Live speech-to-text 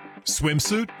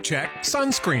Swimsuit? Check.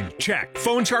 Sunscreen? Check.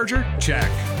 Phone charger?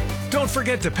 Check. Don't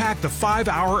forget to pack the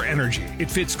 5-Hour Energy. It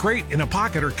fits great in a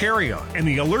pocket or carry-on, and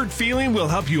the alert feeling will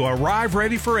help you arrive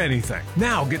ready for anything.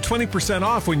 Now get 20%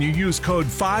 off when you use code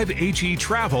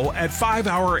 5HETRAVEL at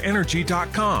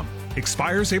 5hourenergy.com.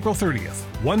 Expires April 30th.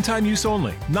 One-time use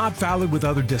only. Not valid with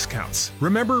other discounts.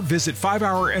 Remember, visit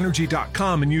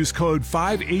 5hourenergy.com and use code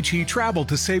 5HETRAVEL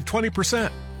to save 20%.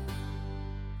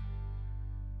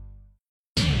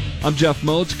 I'm Jeff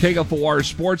Moats, KFOR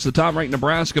Sports. The top-ranked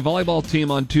Nebraska volleyball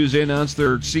team on Tuesday announced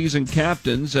their season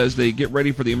captains as they get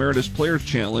ready for the Emeritus Players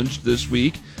Challenge this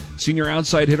week. Senior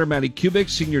outside hitter Maddie Kubik,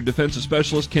 senior defensive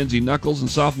specialist Kenzie Knuckles, and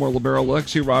sophomore libero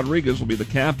Lexi Rodriguez will be the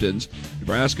captains.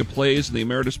 Nebraska plays in the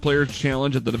Emeritus Players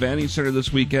Challenge at the Devaney Center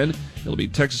this weekend. It'll be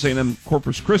Texas A&M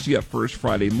Corpus Christi up first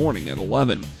Friday morning at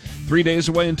 11. 3 days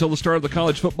away until the start of the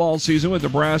college football season, with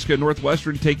Nebraska and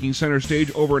Northwestern taking center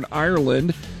stage over in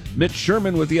Ireland. Mitch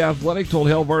Sherman with The Athletic told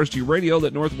Hail Varsity Radio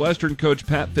that Northwestern coach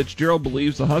Pat Fitzgerald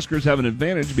believes the Huskers have an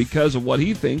advantage because of what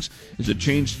he thinks is a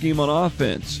changed scheme on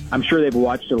offense. I'm sure they've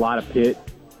watched a lot of Pitt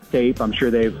tape. I'm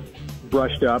sure they've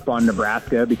brushed up on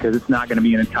Nebraska because it's not going to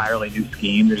be an entirely new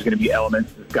scheme. There's going to be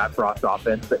elements of the Scott Frost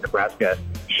offense that Nebraska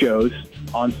shows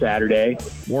on Saturday.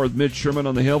 More with Mitch Sherman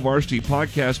on the Hail Varsity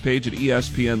podcast page at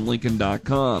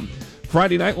ESPNLincoln.com.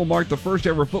 Friday night will mark the first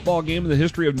ever football game in the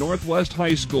history of Northwest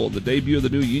High School, the debut of the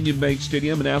new Union Bank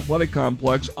Stadium and Athletic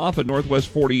Complex off at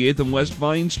Northwest 48th and West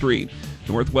Vine Street.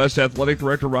 Northwest Athletic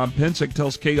Director Rob Pensick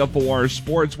tells KFOR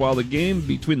Sports while the game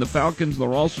between the Falcons and the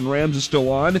Ralston Rams is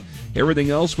still on, everything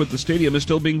else with the stadium is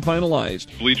still being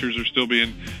finalized. Bleachers are still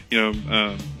being,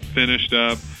 finished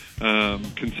up.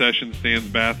 Concession stands,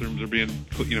 bathrooms are being,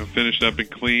 finished up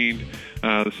and cleaned.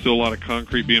 There's still a lot of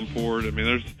concrete being poured. I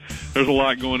mean, there's a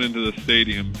lot going into the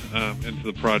stadium, into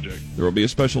the project. There will be a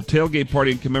special tailgate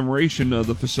party in commemoration of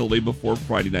the facility before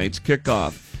Friday night's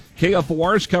kickoff.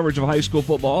 KFOR's coverage of high school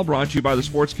football, brought to you by the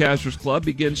Sportscasters Club,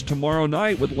 begins tomorrow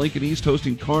night with Lincoln East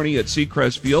hosting Kearney at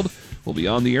Seacrest Field. We'll be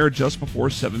on the air just before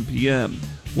 7 p.m.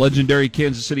 Legendary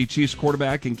Kansas City Chiefs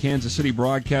quarterback and Kansas City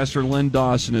broadcaster Len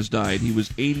Dawson has died. He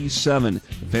was 87.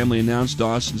 The family announced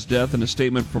Dawson's death in a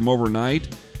statement from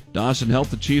overnight. Dawson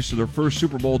helped the Chiefs to their first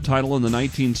Super Bowl title in the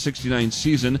 1969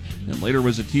 season and later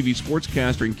was a TV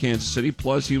sportscaster in Kansas City.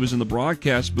 Plus, he was in the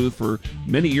broadcast booth for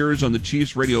many years on the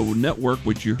Chiefs radio network,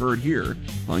 which you heard here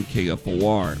on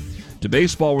KFOR. To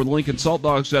baseball, where the Lincoln Salt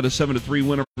Dogs got a 7-3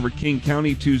 win over King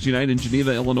County Tuesday night in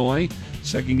Geneva, Illinois.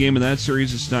 Second game of that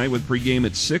series is tonight with pregame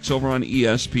at 6 over on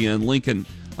ESPN Lincoln.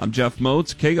 I'm Jeff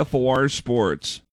Moats, KFOR Sports.